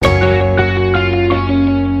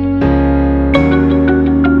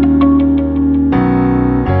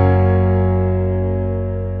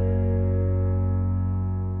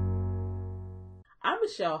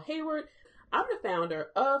founder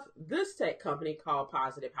of this tech company called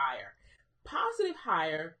Positive Hire. Positive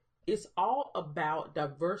Hire is all about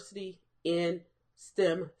diversity in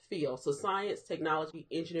STEM fields. So science, technology,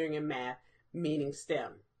 engineering, and math, meaning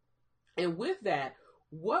STEM. And with that,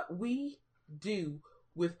 what we do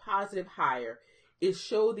with Positive Hire is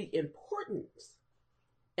show the importance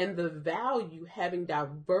and the value having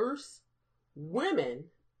diverse women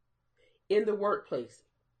in the workplace,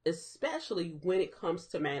 especially when it comes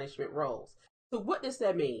to management roles. So what does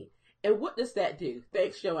that mean? And what does that do?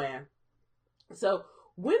 Thanks, Joanne. So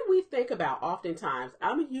when we think about, oftentimes,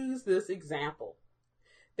 I'm going to use this example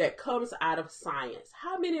that comes out of science.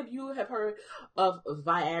 How many of you have heard of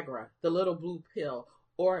Viagra, the little blue pill,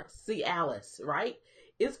 or Cialis, right?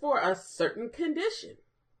 It's for a certain condition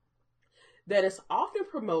that is often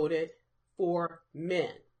promoted for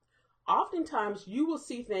men. Oftentimes, you will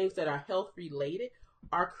see things that are health related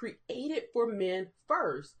are created for men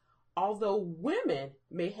first, although women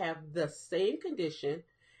may have the same condition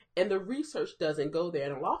and the research doesn't go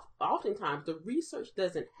there. And oftentimes, the research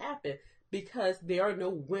doesn't happen because there are no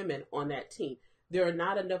women on that team. There are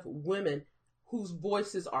not enough women whose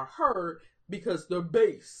voices are heard because the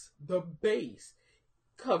base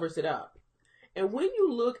covers it up. And when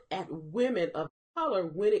you look at women of color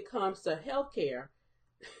when it comes to healthcare,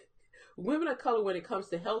 women of color when it comes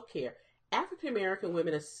to healthcare, African American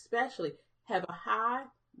women especially have a high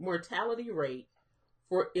mortality rate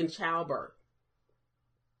in childbirth.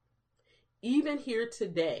 Even here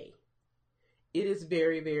today, it is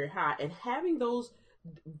very, very high. And having those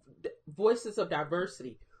voices of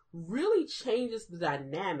diversity really changes the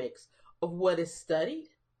dynamics of what is studied,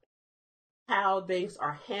 how things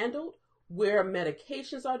are handled, where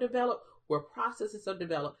medications are developed, where processes are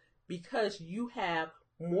developed, because you have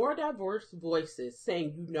more diverse voices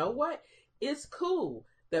saying, you know what, it's cool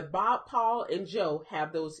that Bob, Paul, and Joe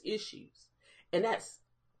have those issues. And that's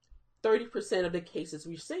 30% of the cases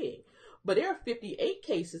we're seeing. But there are 58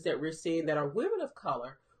 cases that we're seeing that are women of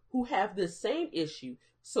color who have the same issue.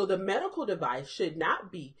 So the medical device should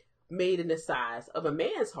not be made in the size of a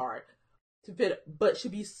man's heart to fit, but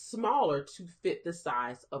should be smaller to fit the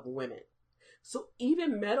size of women. So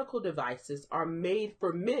even medical devices are made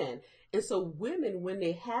for men. And so women, when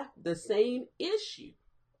they have the same issue,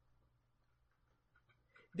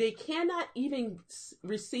 they cannot even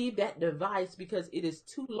receive that device because it is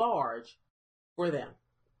too large for them.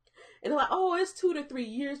 And they're like, oh, it's 2 to 3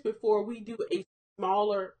 years before we do a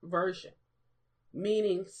smaller version,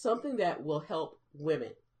 meaning something that will help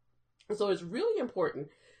women. And so it's really important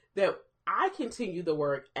that I continue the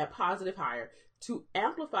work at Positive Hire to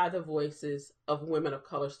amplify the voices of women of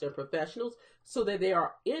color STEM professionals so that they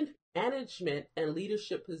are in management and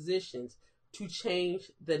leadership positions to change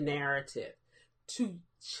the narrative, to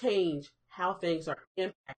change how things are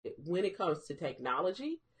impacted when it comes to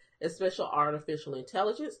technology, especially artificial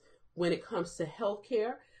intelligence, when it comes to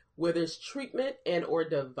healthcare, where there's treatment and or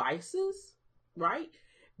devices, right?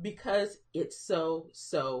 Because it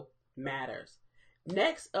so matters.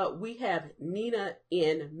 Next up, we have Nina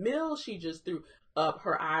N. Mills. She just threw up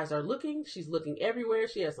her eyes are looking. She's looking everywhere.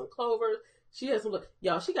 She has some clovers. She has some,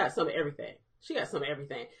 y'all, she got some of everything. She got some of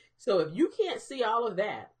everything. So if you can't see all of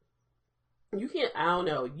that, you can't, I don't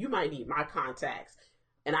know, you might need my contacts.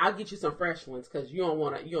 And I'll get you some fresh ones because you don't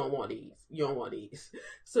want these. You don't want these.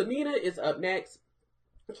 So Nina is up next.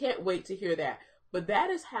 Can't wait to hear that. But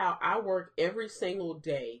that is how I work every single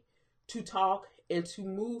day to talk and to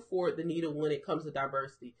move forward the needle when it comes to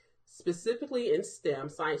diversity, specifically in STEM,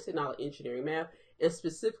 science, technology, engineering, math, and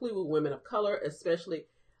specifically with women of color, especially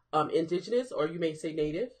indigenous, or you may say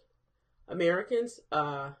Native Americans,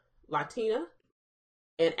 Latina,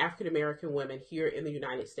 and African American women here in the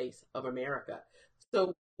United States of America.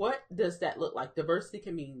 So what does that look like? Diversity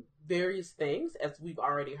can mean various things, as we've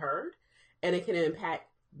already heard, and it can impact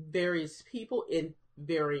various people in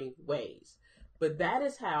varying ways. But that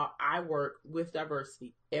is how I work with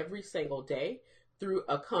diversity every single day through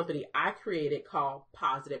a company I created called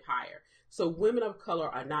Positive Hire. So women of color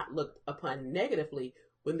are not looked upon negatively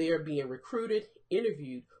when they are being recruited,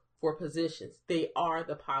 interviewed for positions. They are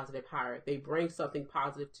the positive hire. They bring something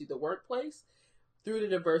positive to the workplace through the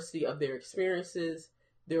diversity of their experiences,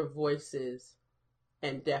 their voices,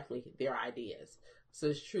 and definitely their ideas. So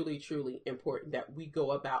it's truly, truly important that we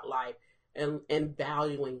go about life and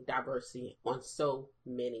valuing diversity on so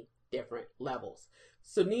many different levels.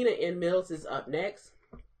 So Nina N. Mills is up next.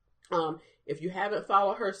 If you haven't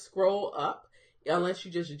followed her, scroll up, unless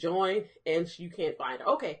you just joined and you can't find her.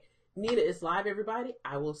 Okay, Nina is live, everybody.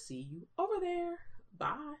 I will see you over there.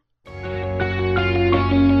 Bye.